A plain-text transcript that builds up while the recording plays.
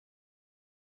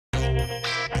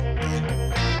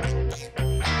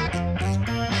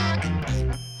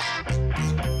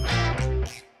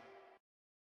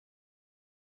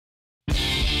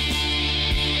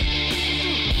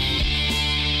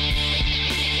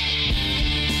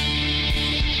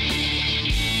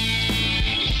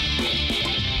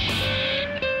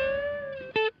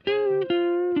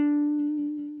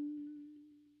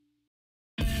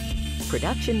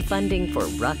Production funding for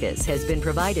Ruckus has been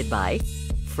provided by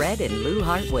Fred and Lou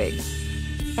Hartwig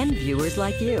and viewers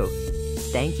like you.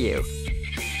 Thank you.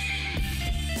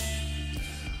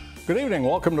 Good evening.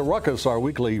 Welcome to Ruckus, our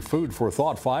weekly food for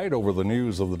thought fight over the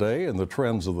news of the day and the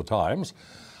trends of the times.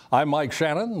 I'm Mike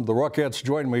Shanin. The Ruckettes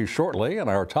join me shortly, and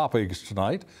our topics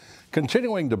tonight: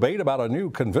 continuing debate about a new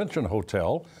convention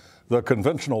hotel, the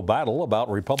conventional battle about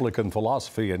Republican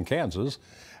philosophy in Kansas,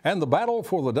 and the battle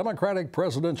for the Democratic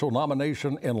presidential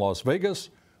nomination in Las Vegas.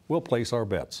 We'll place our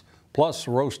bets, plus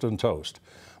roast and toast.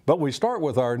 But we start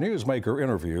with our newsmaker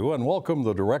interview and welcome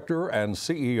the director and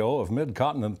CEO of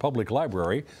Mid-Continent Public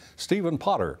Library, Stephen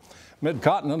Potter.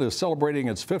 Mid-Continent is celebrating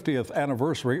its 50th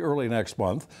anniversary early next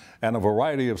month, and a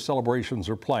variety of celebrations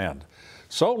are planned.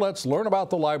 So let's learn about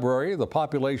the library, the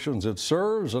populations it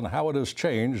serves, and how it has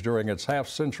changed during its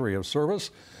half-century of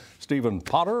service. Stephen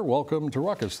Potter, welcome to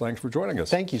Ruckus. Thanks for joining us.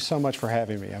 Thank you so much for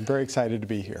having me. I'm very excited to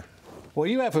be here. Well,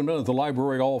 you haven't been at the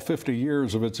library all 50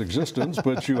 years of its existence,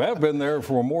 but you have been there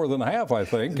for more than half, I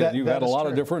think, and you've had a lot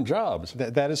of different jobs.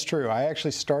 That is true. I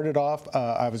actually started off,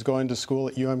 I was going to school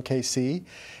at UMKC,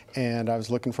 and I was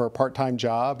looking for a part-time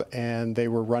job, and they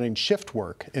were running shift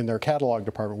work in their catalog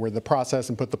department where they process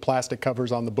and put the plastic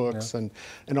covers on the books and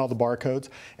all the barcodes.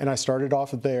 And I started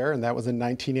off there, and that was in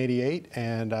 1988,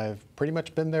 and I've pretty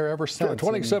much been there ever since.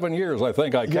 27 years, I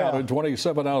think I counted,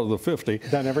 27 out of the 50.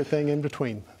 Done everything in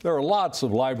between. There are lots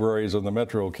of libraries in the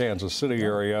metro Kansas City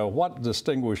area. What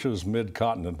distinguishes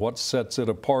Mid-Continent? What sets it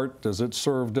apart? Does it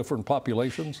serve different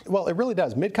populations? Well, it really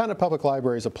does. Mid-Continent Public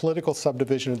Library is a political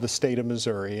subdivision of the state of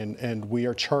Missouri, and we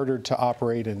are chartered to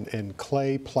operate in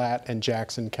Clay, Platte, and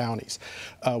Jackson counties.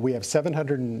 We have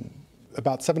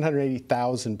about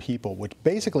 780,000 people, which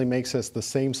basically makes us the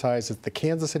same size as the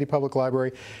Kansas City Public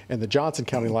Library and the Johnson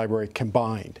County Library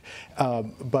combined.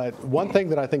 But one thing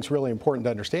that I think is really important to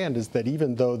understand is that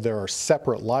even though there are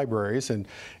separate libraries, and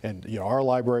you know, our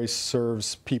library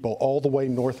serves people all the way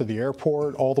north of the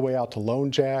airport, all the way out to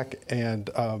Lone Jack, and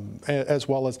as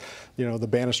well as the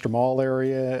Bannister Mall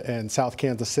area and South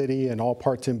Kansas City and all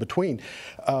parts in between.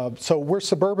 So we're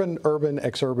suburban, urban,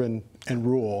 exurban, and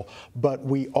rural, but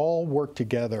we all work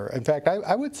together. In fact,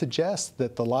 I would suggest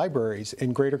that the libraries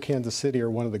in Greater Kansas City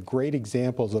are one of the great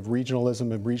examples of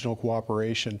regionalism and regional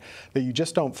cooperation that you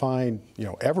just don't find,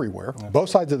 everywhere,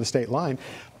 both sides of the state line,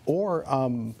 or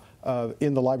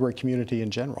in the library community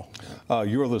in general.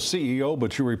 You're the CEO,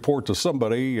 but you report to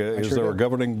somebody. Is there a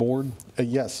governing board?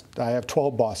 Yes, I have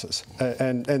 12 bosses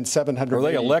and 700. Are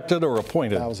they elected or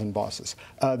appointed? 1,000 bosses.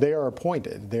 They are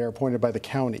appointed. They are appointed by the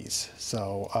counties.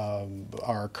 So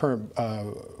our current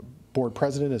board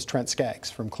president is Trent Skaggs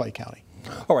from Clay County.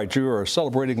 All right, you are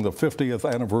celebrating the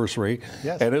 50th anniversary,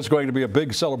 and it's going to be a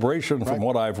big celebration from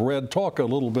what I've read. Talk a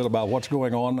little bit about what's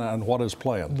going on and what is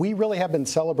planned. We really have been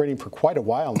celebrating for quite a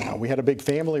while now. We had a big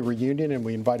family reunion, and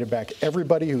we invited back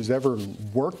everybody who's ever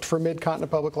worked for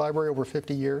Mid-Continent Public Library over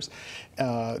 50 years.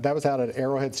 That was out at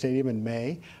Arrowhead Stadium in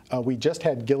May. We just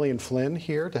had Gillian Flynn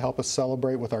here to help us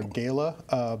celebrate with our gala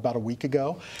about a week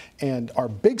ago. And our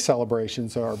big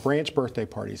celebrations are our branch birthday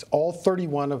parties. All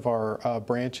 31 of our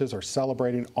branches are celebrating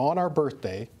on our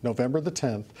birthday, November the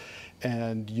 10th.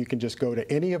 And you can just go to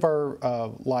any of our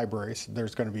libraries.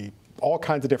 There's going to be all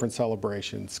kinds of different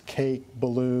celebrations, cake,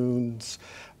 balloons.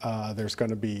 There's going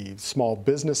to be small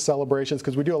business celebrations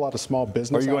because we do a lot of small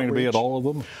business. Are you going to be at all of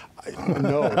them?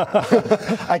 No,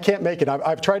 I can't make it.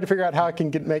 I've tried to figure out how I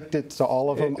can make it to all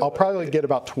of them. I'll probably get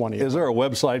about 20. Is there a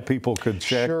website people could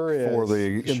check for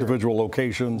the individual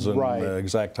locations and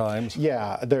exact times?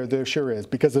 Yeah, there sure is,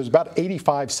 because there's about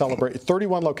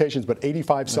 31 locations, but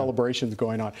 85 celebrations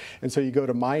going on. And so you go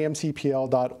to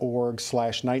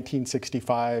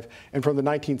mymcpl.org/1965, and from the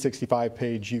 1965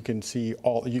 page, you can see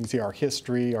our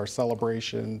history, our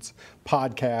celebrations,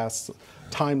 podcasts,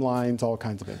 timelines, all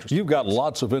kinds of interesting. You've got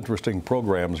lots of interesting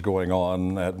programs going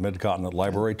on at Mid-Continent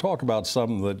Library. Talk about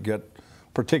some that get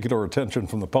particular attention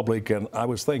from the public, and I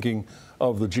was thinking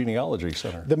of the Genealogy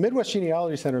Center. The Midwest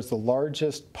Genealogy Center is the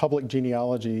largest public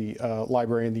genealogy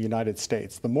library in the United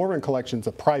States. The Mormon collection is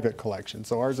a private collection,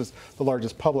 so ours is the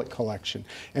largest public collection.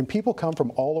 And people come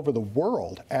from all over the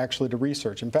world actually to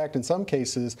research. In fact, in some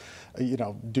cases,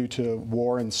 due to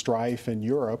war and strife in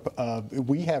Europe,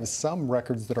 we have some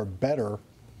records that are better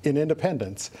in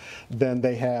independence than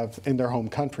they have in their home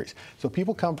countries. So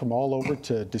people come from all over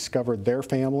to discover their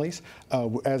families.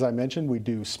 As I mentioned, we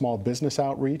do small business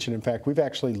outreach, and in fact, we've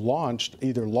actually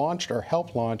either launched or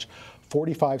helped launch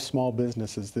 45 small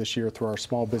businesses this year through our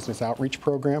small business outreach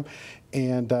program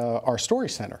and our story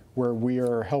center, where we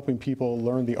are helping people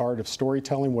learn the art of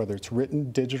storytelling, whether it's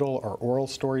written, digital, or oral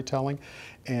storytelling.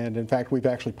 And in fact, we've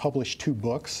actually published 2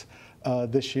 books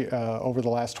this year, over the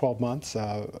last 12 months.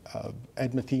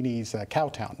 Ed Matheny's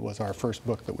Cowtown was our first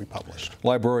book that we published.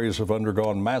 Libraries have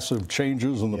undergone massive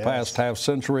changes in the past half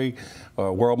century.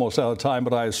 We're almost out of time,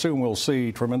 but I assume we'll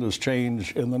see tremendous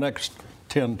change in the next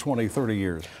 10, 20, 30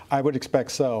 years. I would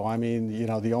expect so. I mean, you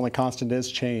know, the only constant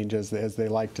is change, as they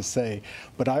like to say.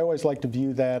 But I always like to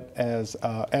view that as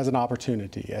an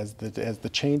opportunity. As the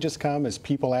changes come, as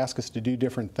people ask us to do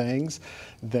different things,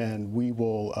 then we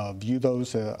will view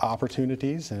those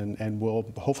opportunities and we'll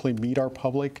hopefully meet our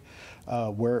public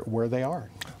where they are.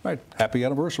 All right. Happy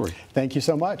anniversary. Thank you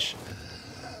so much.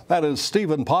 That is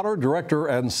Stephen Potter, Director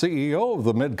and CEO of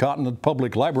the Mid-Continent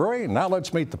Public Library. Now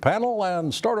let's meet the panel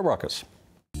and start a ruckus.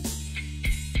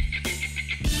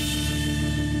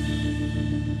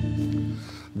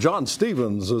 Jon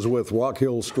Stephens is with Rock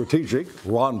Hill Strategic.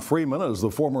 Ron Freeman is the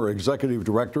former executive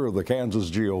director of the Kansas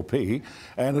GOP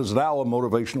and is now a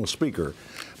motivational speaker.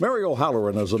 Mary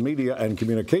O'Halloran is a media and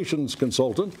communications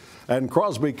consultant, and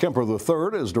Crosby Kemper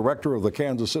III is director of the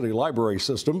Kansas City Library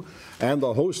System and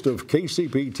the host of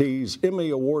KCPT's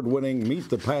Emmy Award-winning Meet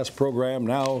the Past program,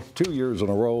 now 2 years in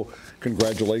a row.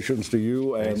 Congratulations to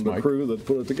you and the crew that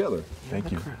put it together.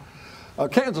 Thank you. A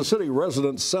Kansas City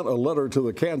resident sent a letter to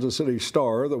the Kansas City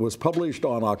Star that was published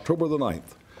on October the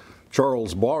 9th.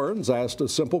 Charles Barnes asked a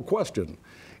simple question.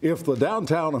 If the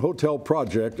downtown hotel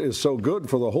project is so good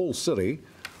for the whole city,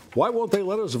 why won't they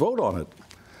let us vote on it?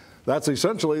 That's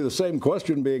essentially the same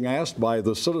question being asked by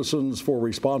the Citizens for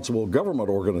Responsible Government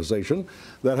organization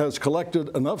that has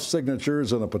collected enough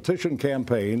signatures in a petition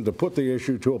campaign to put the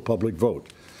issue to a public vote.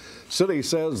 City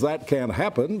says that can't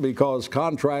happen because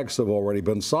contracts have already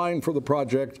been signed for the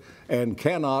project and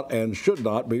cannot and should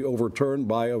not be overturned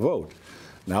by a vote.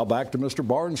 Now back to Mr.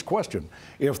 Barnes' question.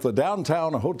 If the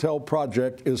downtown hotel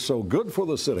project is so good for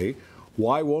the city,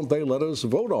 why won't they let us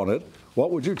vote on it?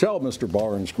 What would you tell Mr.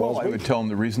 Barnes, Crosby? Well, I would tell them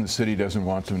the reason the city doesn't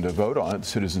want them to vote on it,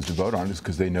 citizens to vote on it, is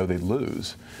because they know they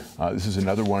lose. This is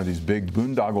another one of these big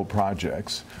boondoggle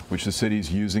projects, which the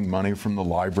city's using money from the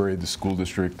library, the school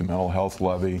district, the mental health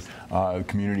levy,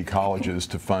 community colleges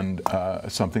to fund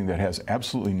something that has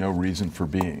absolutely no reason for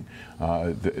being.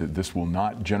 This will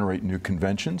not generate new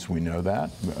conventions. We know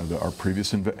that. Our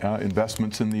previous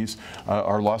investments in these,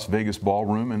 our Las Vegas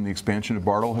ballroom and the expansion of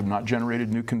Bartle have not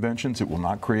generated new conventions. It will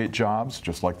not create jobs.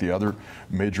 Just like the other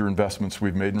major investments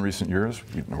we've made in recent years.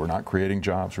 We're not creating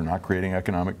jobs, we're not creating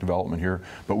economic development here,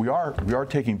 but we are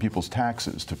taking people's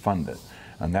taxes to fund it,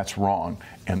 and that's wrong.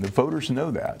 And the voters know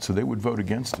that, so they would vote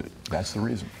against it. That's the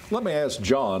reason. Let me ask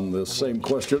John the same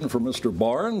question for Mr.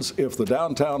 Barnes. If the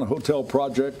downtown hotel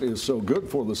project is so good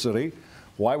for the city,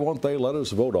 why won't they let us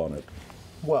vote on it?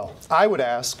 Well, I would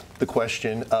ask the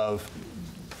question of,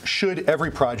 should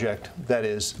every project that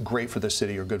is great for the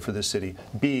city or good for the city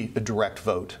be a direct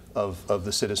vote of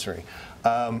the citizenry?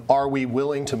 Are we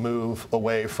willing to move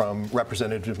away from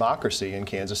representative democracy in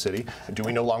Kansas City? Do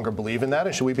we no longer believe in that?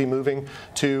 And should we be moving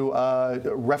to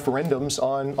referendums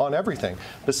on everything?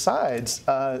 Besides,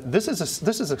 this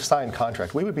is a signed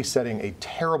contract. We would be setting a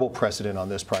terrible precedent on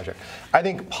this project. I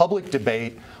think public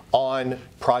debate on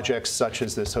projects such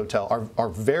as this hotel are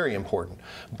very important.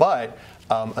 But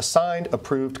a signed,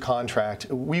 approved contract,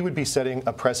 we would be setting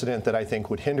a precedent that I think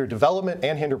would hinder development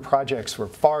and hinder projects for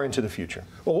far into the future.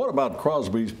 Well, what about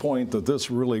Crosby's point that this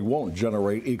really won't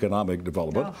generate economic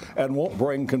development and won't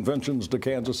bring conventions to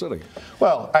Kansas City?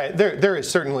 Well, there is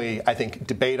certainly, I think,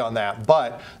 debate on that,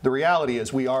 but the reality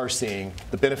is we are seeing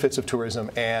the benefits of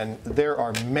tourism, and there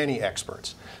are many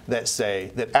experts that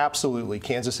say that absolutely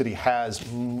Kansas City has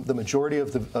the majority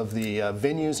of the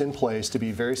venues in place to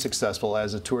be very successful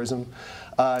as a tourism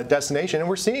destination, and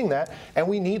we're seeing that, and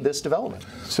we need this development.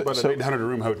 But an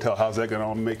 800-room hotel, how's that going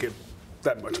to make it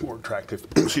that much more attractive?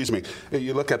 Excuse me.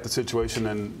 You look at the situation,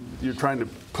 and you're trying to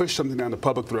push something down the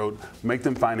public throat, make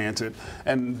them finance it,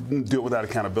 and do it without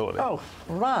accountability. Oh,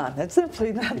 Ron, that's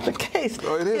simply not the case.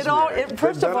 Oh, it is.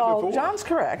 First of all, John's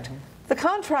correct. The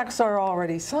contracts are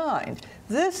already signed.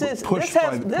 This is pushed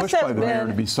by the mayor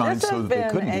to be signed so that they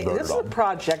couldn't be voted on. This is a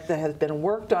project that has been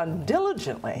worked on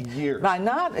diligently. Years. By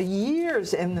not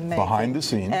years in the making. Behind the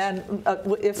scenes. And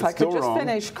if I could just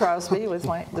finish, Crosby, with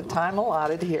the time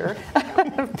allotted here,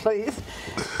 please.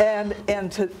 And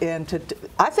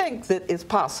I think that it's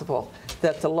possible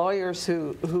that the lawyers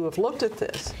who have looked at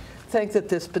this think that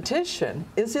this petition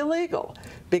is illegal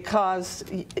because,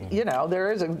 you know,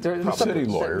 there is some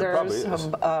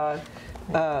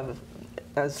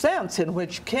a sense in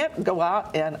which you can't go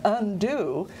out and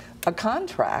undo a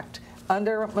contract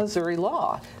under Missouri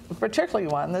law, particularly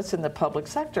one that's in the public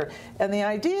sector. And the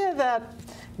idea that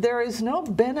there is no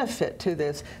benefit to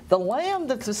this, the land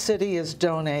that the city is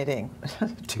donating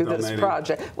to this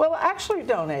project, well, actually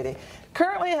donating,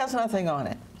 currently has nothing on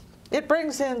it. It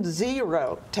brings in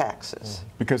 0 taxes.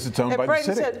 Because it's owned by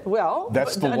the city. Well,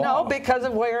 that's the law. No, because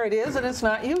of where it is and it's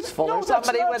not useful, or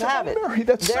somebody would have it. Mary,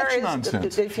 that's such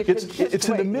nonsense. It's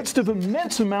in the midst of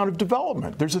immense amount of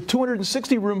development. There's a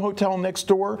 260-room hotel next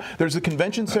door. There's a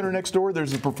convention center next door.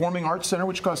 There's a performing arts center,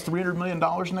 which costs $300 million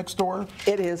next door.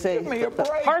 It is a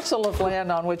parcel of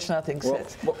land on which nothing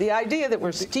sits. The idea that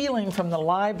we're stealing from the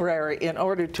library in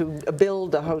order to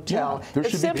build a hotel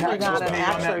is simply not an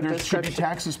accurate description. There should be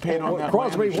taxes paid on that.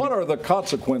 Crosby, what are the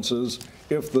consequences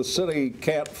if the city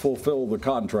can't fulfill the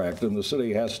contract and the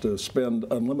city has to spend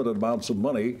unlimited amounts of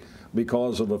money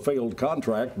because of a failed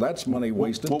contract? That's money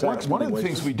wasted. One of the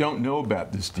things we don't know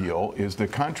about this deal is the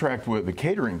contract with the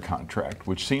catering contract,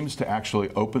 which seems to actually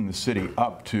open the city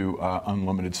up to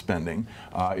unlimited spending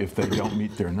if they don't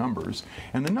meet their numbers.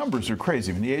 And the numbers are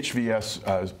crazy. I mean, the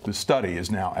HVS the study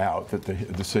is now out that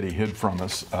the city hid from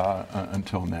us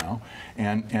until now,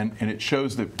 and it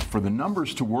shows that for the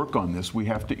numbers to work on this, we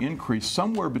have to increase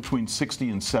somewhere between 60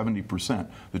 and 70%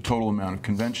 the total amount of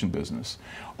convention business.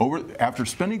 After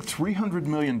spending $300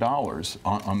 million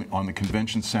on the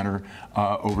convention center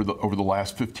over the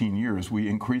last 15 years, we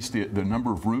increased the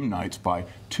number of room nights by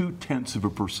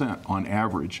 0.2% on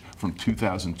average from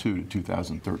 2002 to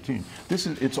 2013.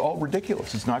 It's all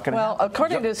ridiculous. It's not going to happen. Well,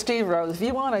 according to Steve Rose, if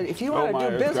you want to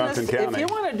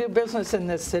do business in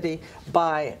this city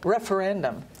by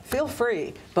referendum, feel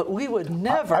free, but we would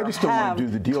never I just don't want to do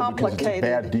the deal because it's a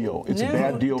bad deal. It's a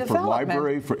bad deal for the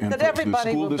library and for the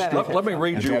school district. Let me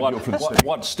read you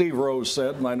what Steve Rose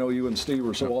said, and I know you and Steve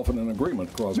are so often in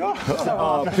agreement, Crosby.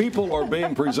 People are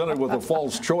being presented with a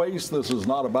false choice. This is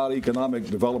not about economic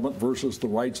development versus the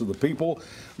rights of the people.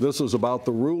 This is about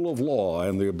the rule of law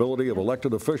and the ability of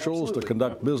elected officials to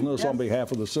conduct business on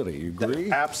behalf of the city. You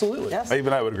agree? Absolutely. Yes.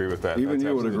 Even I would agree with that. Even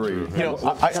you would agree. You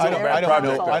know, I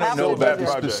don't know about the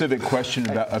specific question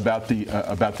about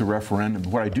the referendum.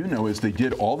 What I do know is they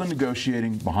did all the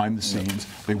negotiating behind the scenes.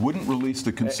 They wouldn't release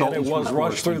the consultants' and it was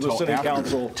rushed through the city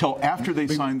council until after they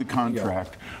signed the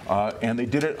contract, and they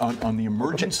did it on the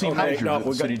emergency measure.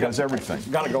 The city does everything.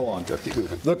 Got to go on.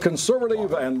 The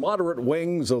conservative and moderate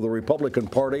wings of the Republican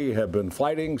Party have been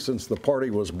fighting since the party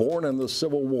was born in the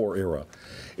Civil War era.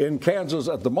 In Kansas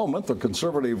at the moment, the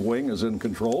conservative wing is in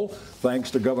control, thanks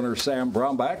to Governor Sam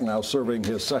Brownback, now serving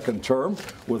his second term,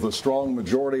 with a strong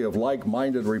majority of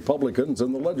like-minded Republicans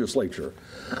in the legislature.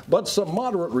 But some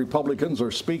moderate Republicans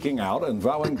are speaking out and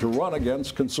vowing to run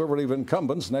against conservative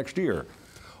incumbents next year.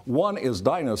 One is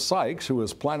Dinah Sykes, who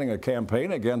is planning a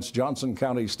campaign against Johnson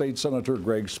County State Senator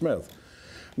Greg Smith.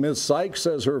 Ms. Sykes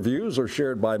says her views are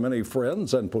shared by many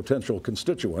friends and potential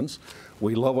constituents.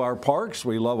 We love our parks,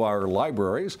 we love our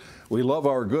libraries, we love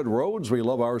our good roads, we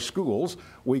love our schools.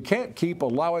 We can't keep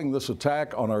allowing this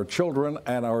attack on our children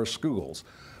and our schools.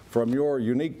 From your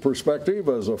unique perspective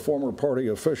as a former party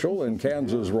official in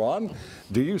Kansas, Ron,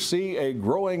 do you see a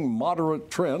growing moderate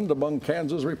trend among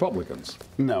Kansas Republicans?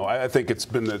 No, I think it's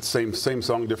been the same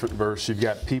song, different verse. You've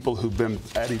got people who've been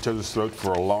at each other's throat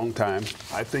for a long time.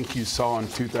 I think you saw in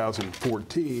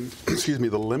 2014, excuse me,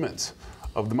 the limits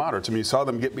of the moderates. I mean, you saw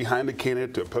them get behind a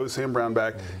candidate to oppose Sam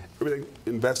Brownback. Everything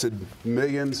invested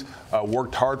millions,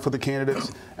 worked hard for the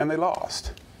candidates, and they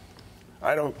lost.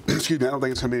 I don't think it's going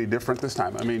to be any different this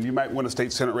time. I mean, you might win a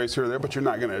state Senate race here or there, but you're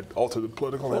not going to alter the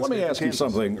political landscape. Well, let me ask you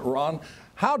something, Ron.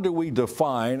 How do we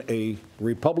define a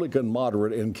Republican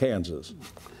moderate in Kansas?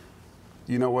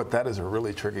 You know what? That is a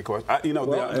really tricky question.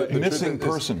 The missing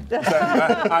person.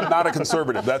 I'm not a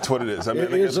conservative. That's what it is. I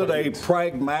mean, is it a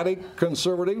pragmatic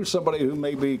conservative, somebody who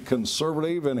may be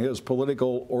conservative in his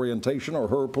political orientation or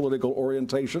her political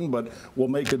orientation, but will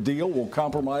make a deal, will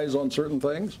compromise on certain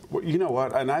things? Well, you know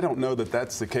what? And I don't know that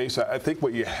that's the case. I think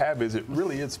what you have is it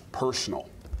really is personal.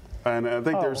 And I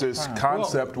think there's this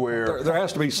concept where there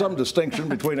has to be some distinction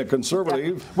between a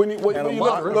conservative and a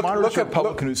moderate. Look at a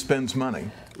Republican who spends money.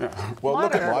 Yeah. Well,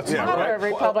 look at moderate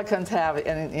Republicans have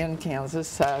in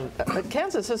Kansas.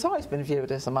 Kansas has always been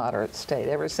viewed as a moderate state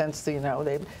ever since they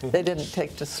didn't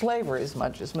take to slavery as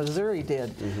much as Missouri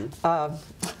did.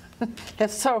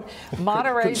 So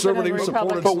moderation and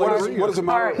Republican. But what is a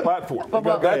moderate platform?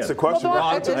 That's the question.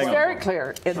 Well, it's very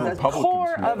clear. The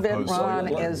core of it, Ron,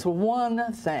 is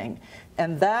one thing,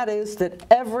 and that is that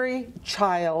every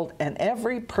child and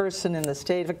every person in the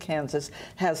state of Kansas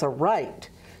has a right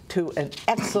to an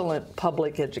excellent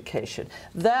public education.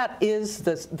 That is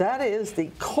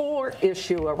the core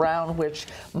issue around which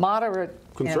moderate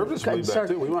conservatives believe that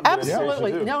too. We want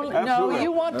absolutely. No,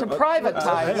 you want to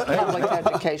privatize public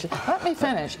education. Let me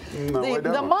finish.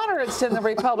 The moderates in the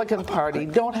Republican Party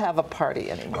don't have a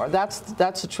party anymore. That's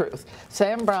the truth.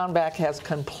 Sam Brownback has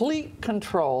complete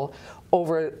control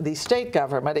over the state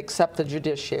government, except the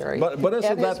judiciary. But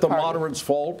isn't that the moderates'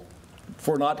 fault?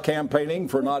 For not campaigning,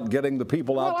 for not getting the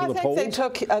people out to the polls? They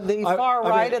took the far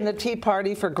right and the Tea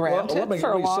Party for granted.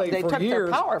 They took their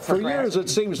power for granted. For years, it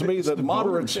seems to me that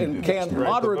moderates in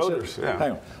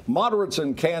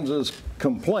Kansas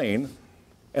complain,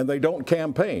 and they don't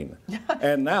campaign.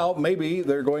 And now maybe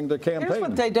they're going to campaign. Here's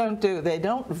what they don't do. They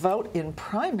don't vote in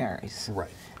primaries.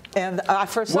 Right. And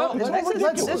for some, they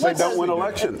don't win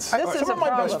elections. This is a problem. My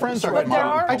best friends are but there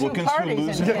are two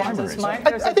parties in Kansas, Mike.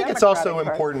 I think it's also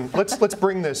important. Let's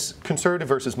bring this conservative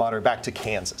versus moderate back to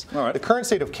Kansas. All right. The current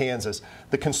state of Kansas,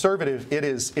 the conservative, it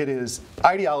is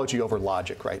ideology over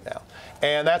logic right now,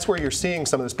 and that's where you're seeing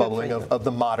some of this bubbling of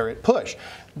the moderate push.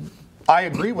 I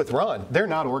agree with Ron. They're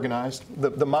not organized.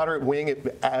 The moderate wing,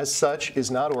 as such,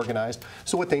 is not organized.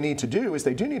 So what they need to do is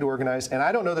they do need to organize, and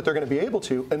I don't know that they're going to be able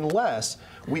to unless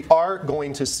we are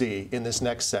going to see in this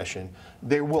next session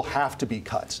there will have to be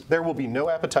cuts. There will be no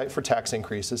appetite for tax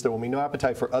increases. There will be no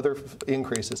appetite for other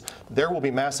increases. There will be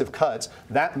massive cuts.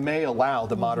 That may allow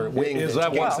the moderate wing. Is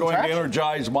that what's going to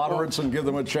energize moderates and give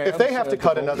them a chance? If they have to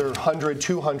cut another $100,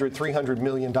 $200, $300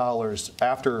 million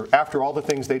after all the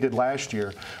things they did last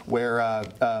year, where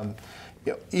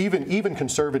even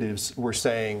conservatives were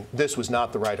saying this was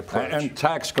not the right approach. And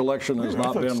tax collection has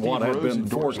not been what had been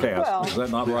forecast. Well, is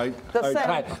that not right?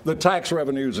 The tax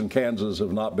revenues in Kansas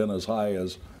have not been as high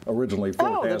as originally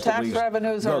forecast. Oh, the tax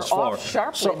revenues are off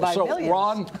sharply by millions. So,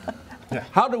 Ron,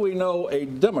 how do we know a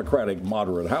Democratic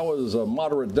moderate? How is a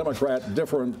moderate Democrat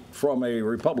different from a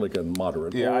Republican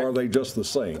moderate? Or are they just the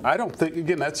same? I don't think,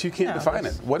 again, you can't define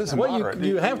it. What is a moderate?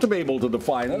 You have to be able to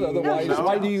define it, otherwise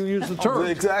why do you use the term?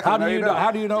 Exactly. How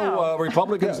do you know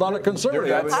Republican's not a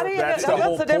conservative? That's the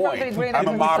whole point. I'm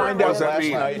a moderate. What does that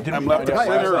mean? I'm left of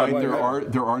center.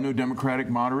 There are no Democratic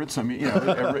moderates. I mean,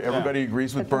 everybody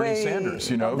agrees with Bernie Sanders.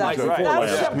 That's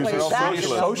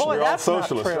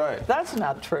socialist, right? That's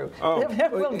not true.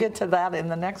 We'll get to that in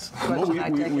the next question.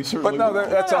 But no,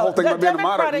 that's the whole thing about being a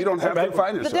moderate. You don't have to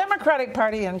define yourself. The Democratic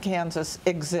Party in Kansas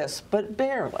exists, but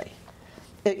barely.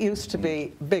 It used to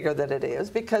be bigger than it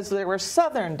is because there were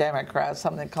Southern Democrats,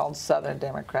 something called Southern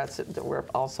Democrats that were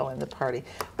also in the party.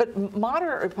 But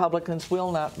moderate Republicans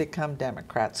will not become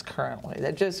Democrats currently.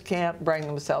 They just can't bring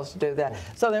themselves to do that.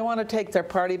 So they want to take their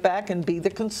party back and be the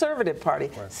conservative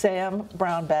party. Right. Sam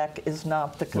Brownback is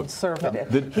not the conservative.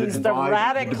 He's the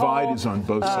radical. The divide is on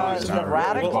both sides. The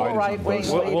radical right-wing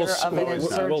leader of an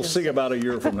insurgency. We'll see about a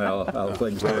year from now how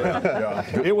things go.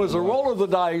 It was a roll of the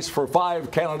dice for 5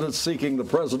 candidates seeking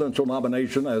the presidential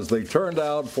nomination as they turned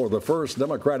out for the first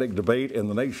Democratic debate in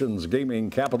the nation's gaming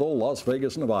capital, Las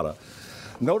Vegas, Nevada.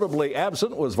 Notably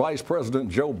absent was Vice President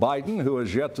Joe Biden, who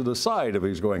has yet to decide if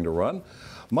he's going to run.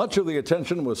 Much of the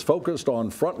attention was focused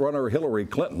on frontrunner Hillary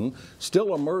Clinton,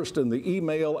 still immersed in the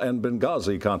email and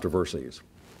Benghazi controversies.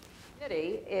 It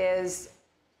is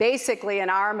basically an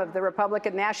arm of the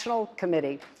Republican National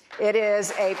Committee. It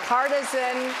is a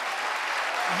partisan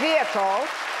vehicle,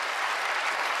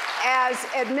 as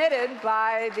admitted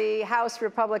by the House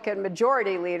Republican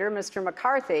Majority Leader, Mr.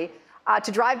 McCarthy,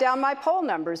 to drive down my poll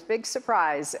numbers. Big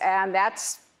surprise. And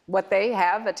that's what they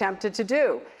have attempted to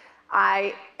do.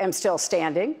 I am still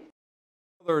standing.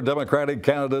 Other Democratic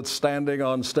candidates standing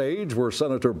on stage were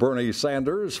Senator Bernie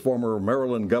Sanders, former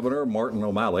Maryland Governor Martin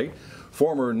O'Malley,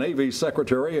 former Navy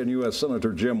Secretary and U.S.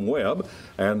 Senator Jim Webb,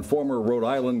 and former Rhode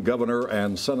Island Governor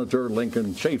and Senator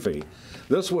Lincoln Chafee.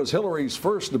 This was Hillary's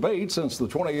first debate since the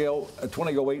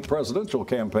 2008 presidential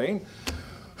campaign.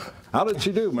 How did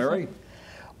she do, Mary?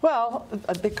 Well,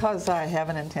 because I have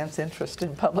an intense interest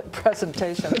in public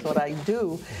presentations, what I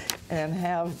do and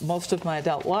have most of my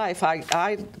adult life,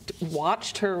 I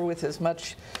watched her with as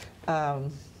much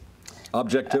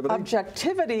Objectivity?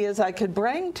 Objectivity as I could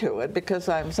bring to it because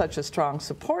I'm such a strong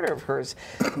supporter of hers.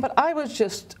 But I was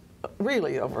just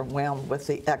really overwhelmed with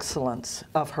the excellence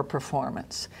of her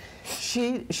performance.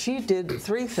 She did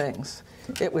three things.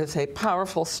 It was a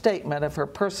powerful statement of her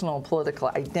personal and political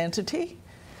identity.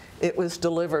 It was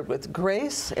delivered with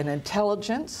grace and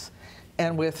intelligence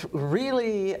and with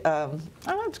really, I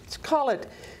don't call it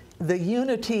the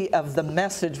unity of the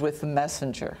message with the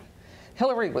messenger.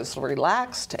 Hillary was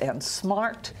relaxed and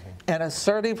smart and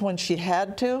assertive when she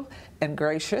had to, and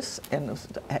gracious, and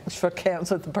shook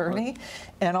hands with Bernie,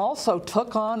 and also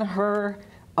took on her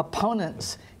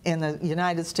opponents in the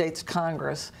United States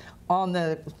Congress on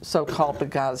the so-called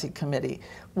Benghazi Committee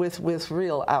with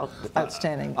real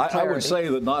outstanding clarity. I would say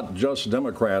that not just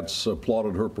Democrats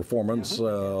applauded her performance.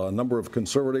 A number of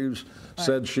conservatives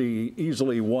said she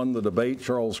easily won the debate.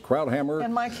 Charles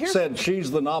Krauthammer said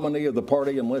she's the nominee of the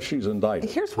party unless she's indicted.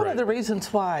 Here's one of the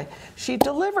reasons why. She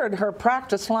delivered her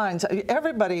practice lines.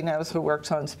 Everybody knows who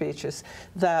works on speeches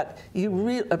that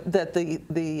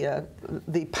the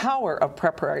power of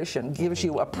preparation gives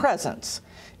you a presence.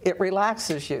 It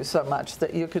relaxes you so much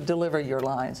that you could deliver your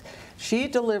lines. She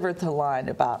delivered the line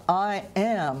about, I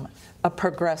am a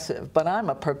progressive, but I'm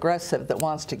a progressive that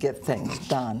wants to get things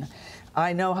done.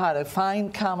 I know how to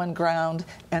find common ground,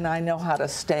 and I know how to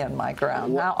stand my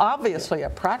ground. Now, obviously a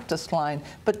practice line,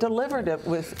 but delivered it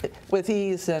with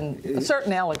ease and a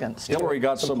certain elegance. Hillary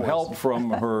got some help from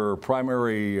her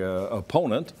primary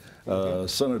opponent,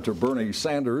 Senator Bernie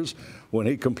Sanders, when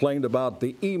he complained about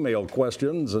the email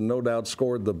questions and no doubt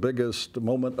scored the biggest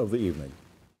moment of the evening.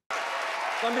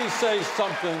 Let me say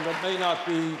something that may not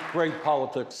be great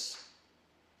politics,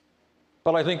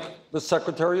 but I think the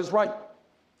Secretary is right.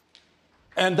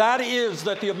 And that is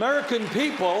that the American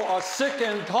people are sick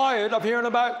and tired of hearing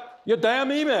about your damn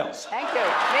emails. Thank you.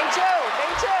 Me too.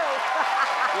 Me too.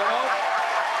 You know?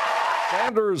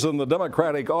 Sanders and the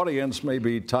Democratic audience may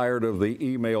be tired of the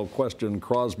email question,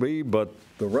 Crosby, but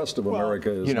the rest of America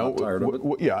is not tired of it.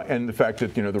 Yeah, and the fact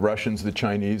that, the Russians, the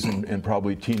Chinese, and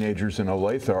probably teenagers in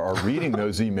Olathe are reading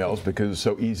those emails because it's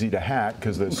so easy to hack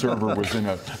because the server was in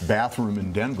a bathroom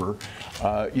in Denver.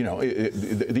 The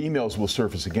emails will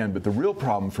surface again, but the real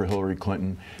problem for Hillary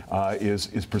Clinton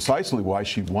is precisely why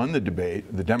she won the debate,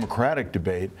 the Democratic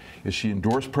debate, is she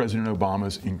endorsed President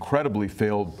Obama's incredibly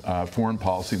failed foreign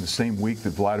policy the same week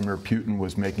that Vladimir Putin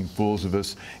was making fools of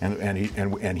us,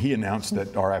 and he announced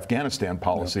that our Afghanistan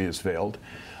policy has failed.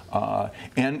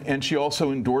 And she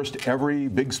also endorsed every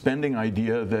big spending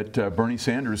idea that Bernie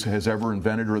Sanders has ever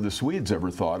invented or the Swedes ever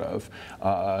thought of.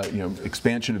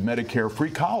 Expansion of Medicare, free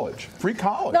college. Free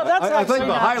college. No, that's I think the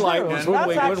not highlight true.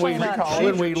 was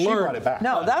When we learned.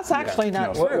 No, that's actually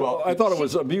not true. Well, I thought it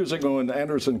was amusing when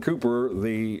Anderson Cooper,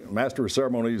 the master of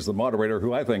ceremonies, the moderator,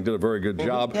 who I think did a very good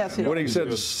job, when he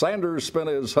said Sanders spent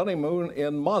his honeymoon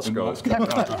in Moscow.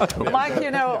 Mike,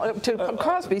 to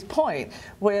Crosby's point,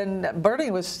 when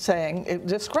Bernie was saying,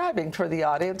 describing for the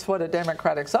audience what a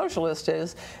democratic socialist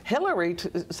is, Hillary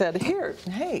said,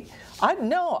 hey, I'm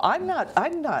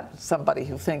not somebody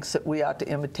who thinks that we ought to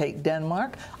imitate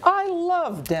Denmark. I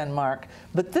love Denmark,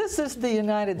 but this is the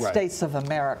United States of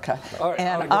America,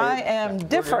 and I am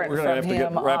different from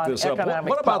him on economic policy.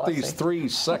 What about these three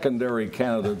secondary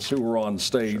candidates who were on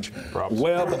stage,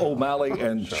 Webb, O'Malley,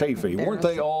 and Chafee? Weren't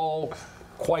they all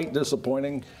quite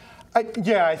disappointing? I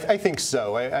think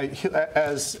so.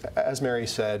 As Mary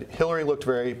said, Hillary looked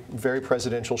very, very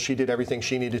presidential. She did everything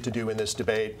she needed to do in this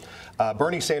debate.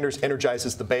 Bernie Sanders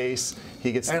energizes the base.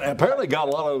 He gets and apparently got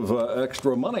a lot of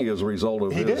extra money as a result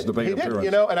of his debate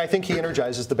appearance. And I think he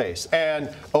energizes the base.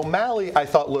 And O'Malley, I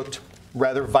thought, looked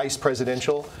rather vice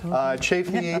presidential.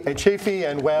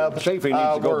 Chafee and Webb Chafee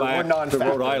needs to go back to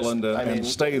Rhode Island and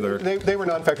stay there. They were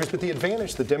non-factors, but the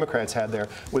advantage the Democrats had there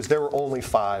was there were only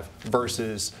 5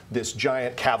 versus this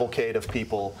giant cavalcade of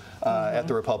people at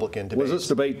the Republican debate. Was this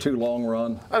debate too long,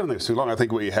 Ron? I don't think it's too long. I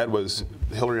think what you had was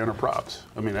Hillary on her props.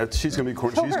 I mean, she's going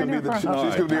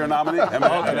to be our nominee. I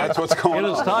mean, that's what's going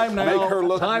on. It is time now. Make her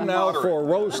look Now for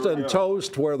Roast and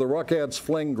Toast, where the Ruckettes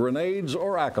fling grenades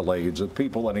or accolades at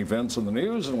people and events in the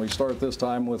news, and we start this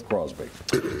time with Crosby.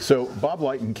 So Bob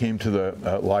Lighton came to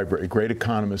the library, great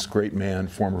economist, great man,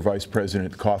 former vice president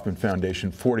at the Kauffman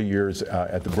Foundation, 40 years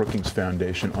at the Brookings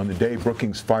Foundation. On the day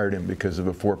Brookings fired him because of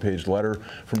a 4-page letter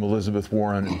from Elizabeth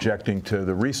Warren objecting to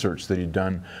the research that he'd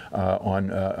done on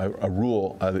a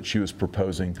rule that she was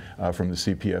proposing from the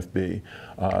CPFB.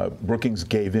 Brookings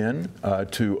gave in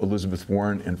to Elizabeth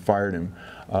Warren and fired him.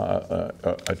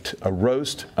 A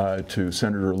roast to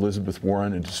Senator Elizabeth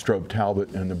Warren and to Strobe Talbot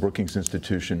and the Brookings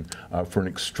Institution for an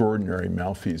extraordinary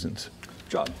malfeasance.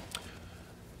 John.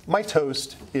 My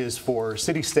toast is for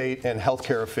city, state, and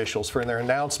healthcare officials for their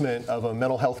announcement of a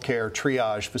mental health care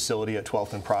triage facility at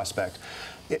 12th and Prospect.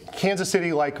 Kansas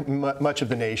City, like much of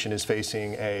the nation, is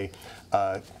facing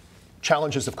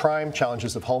challenges of crime,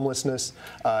 challenges of homelessness,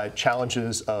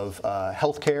 challenges of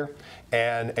health care,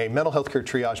 and a mental health care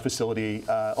triage facility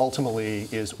ultimately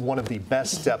is one of the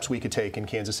best steps we could take in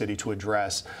Kansas City to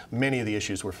address many of the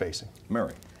issues we're facing.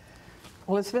 Mary.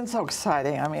 Well, it's been so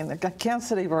exciting. I mean, the Kansas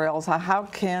City Royals, how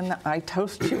can I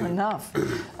toast you enough?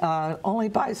 Only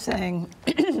by saying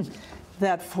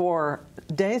that for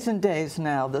days and days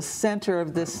now, the center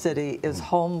of this city is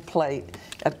home plate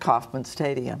at Kauffman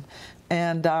Stadium.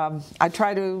 And I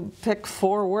try to pick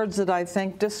 4 words that I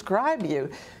think describe you.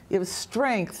 You have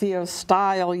strength, you have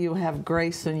style, you have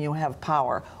grace, and you have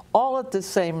power, all at the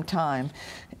same time.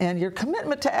 And your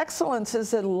commitment to excellence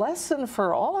is a lesson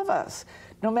for all of us,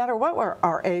 no matter what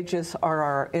our ages or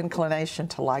our inclination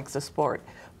to like the sport.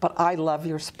 But I love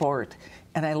your sport,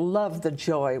 and I love the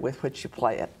joy with which you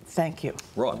play it. Thank you.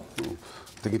 Ron.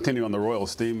 To continue on the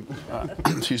Royals theme,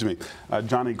 excuse me,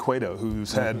 Johnny Cueto,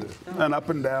 who's had an up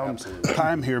and down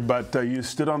time here, but you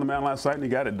stood on the mound last night and you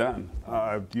got it done.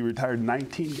 You retired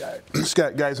 19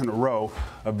 guys in a row,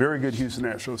 a very good Houston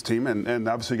Astros team, and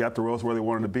obviously got the Royals where they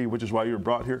wanted to be, which is why you were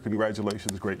brought here.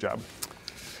 Congratulations, great job.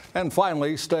 And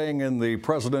finally, staying in the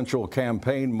presidential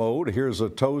campaign mode, here's a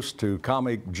toast to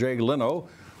comic Jay Leno,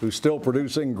 who's still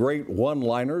producing great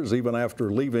one-liners even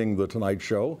after leaving The Tonight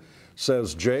Show.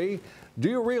 Says Jay, do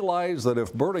you realize that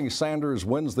if Bernie Sanders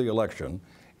wins the election,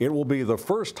 it will be the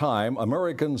first time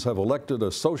Americans have elected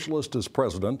a socialist as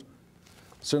president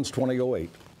since 2008?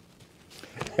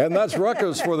 And that's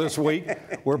Ruckus for this week.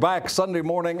 We're back Sunday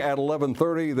morning at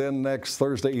 11:30, then next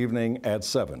Thursday evening at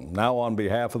 7. Now, on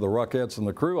behalf of the Ruckettes and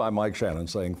the crew, I'm Mike Shanin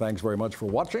saying thanks very much for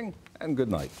watching and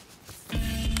good night.